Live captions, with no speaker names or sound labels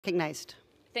Recognized.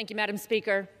 Thank you, Madam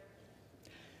Speaker.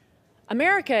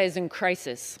 America is in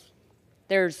crisis.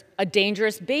 There's a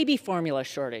dangerous baby formula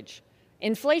shortage.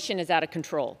 Inflation is out of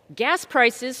control. Gas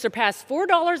prices surpassed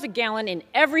 $4 a gallon in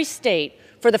every state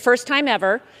for the first time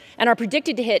ever and are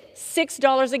predicted to hit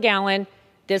 $6 a gallon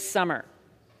this summer.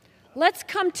 Let's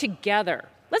come together.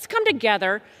 Let's come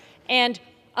together and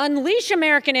unleash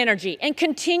American energy and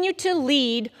continue to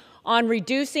lead on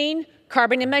reducing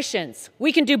carbon emissions.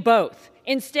 We can do both.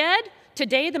 Instead,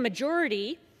 today the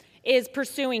majority is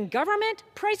pursuing government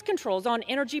price controls on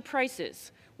energy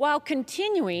prices while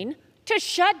continuing to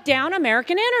shut down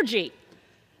American energy.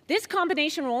 This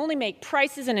combination will only make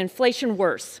prices and inflation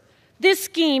worse. This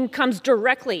scheme comes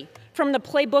directly from the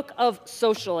playbook of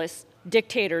socialist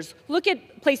dictators. Look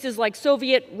at places like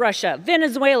Soviet Russia,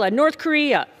 Venezuela, North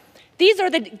Korea. These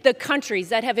are the countries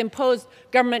that have imposed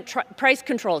government price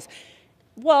controls.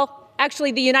 Well,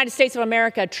 actually, the United States of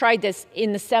America tried this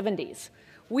in the 70s.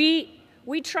 We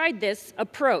tried this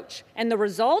approach, and the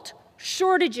result?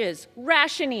 Shortages,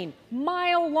 rationing,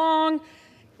 mile-long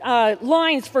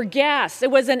lines for gas. It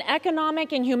was an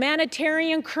economic and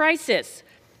humanitarian crisis.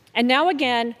 And now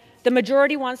again, the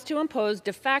majority wants to impose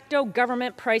de facto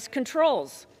government price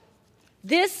controls.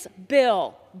 This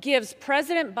bill gives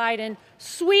President Biden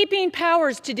sweeping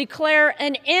powers to declare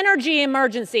an energy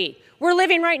emergency. We're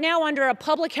living right now under a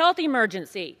public health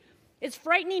emergency. It's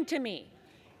frightening to me.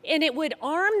 And it would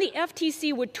arm the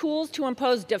FTC with tools to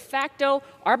impose de facto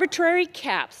arbitrary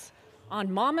caps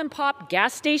on mom and pop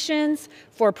gas stations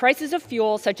for prices of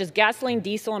fuel such as gasoline,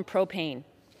 diesel, and propane.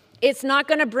 It's not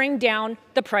going to bring down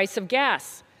the price of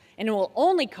gas, and it will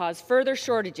only cause further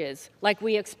shortages like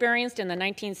we experienced in the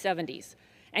 1970s.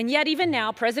 And yet even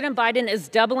now, President Biden is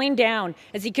doubling down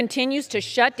as he continues to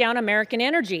shut down American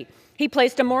energy. He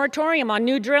placed a moratorium on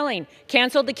new drilling,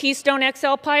 canceled the Keystone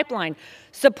XL pipeline,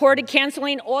 supported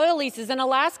canceling oil leases in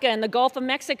Alaska and the Gulf of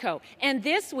Mexico. And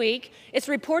this week, it's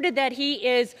reported that he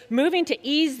is moving to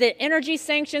ease the energy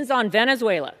sanctions on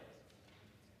Venezuela.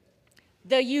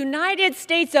 The United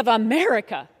States of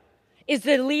America is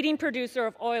the leading producer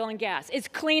of oil and gas. It's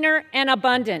cleaner and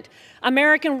abundant.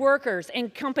 American workers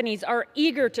and companies are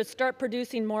eager to start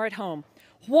producing more at home.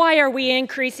 Why are we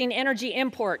increasing energy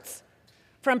imports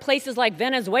from places like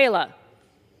Venezuela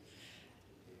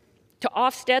to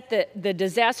offset the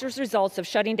disastrous results of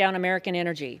shutting down American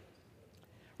energy?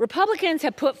 Republicans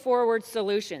have put forward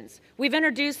solutions. We've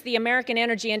introduced the American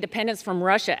Energy Independence from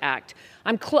Russia Act.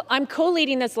 I'm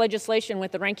co-leading this legislation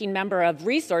with the ranking member of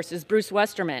Resources, Bruce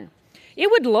Westerman. It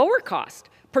would lower cost,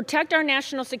 protect our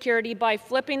national security by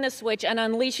flipping the switch and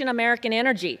unleashing American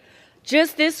energy.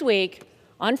 Just this week,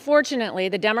 unfortunately,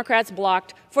 the Democrats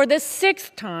blocked for the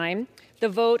 6th time the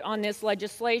vote on this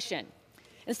legislation.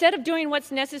 Instead of doing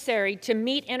what's necessary to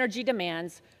meet energy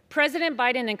demands, President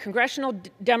Biden and congressional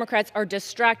Democrats are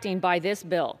distracting by this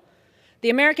bill. The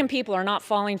American people are not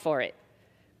falling for it.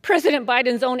 President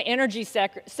Biden's own energy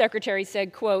secretary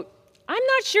said, quote, "I'm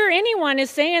not sure anyone is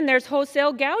saying there's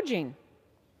wholesale gouging."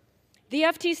 The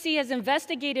FTC has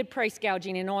investigated price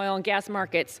gouging in oil and gas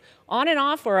markets on and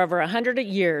off for over 100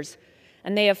 years,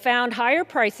 and they have found higher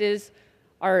prices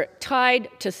are tied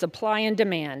to supply and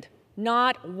demand,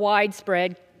 not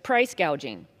widespread price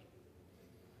gouging.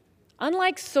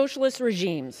 Unlike socialist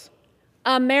regimes,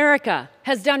 America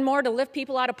has done more to lift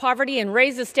people out of poverty and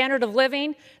raise the standard of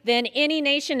living than any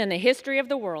nation in the history of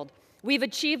the world. We've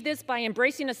achieved this by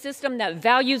embracing a system that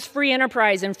values free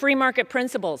enterprise and free market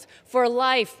principles for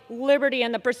life, liberty,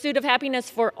 and the pursuit of happiness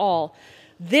for all.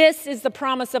 This is the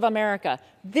promise of America.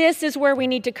 This is where we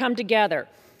need to come together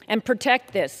and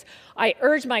protect this. I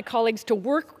urge my colleagues to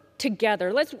work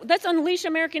together. Let's unleash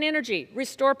American energy,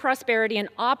 restore prosperity and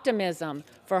optimism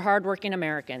for hardworking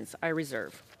Americans. I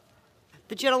reserve.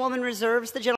 The gentlewoman reserves.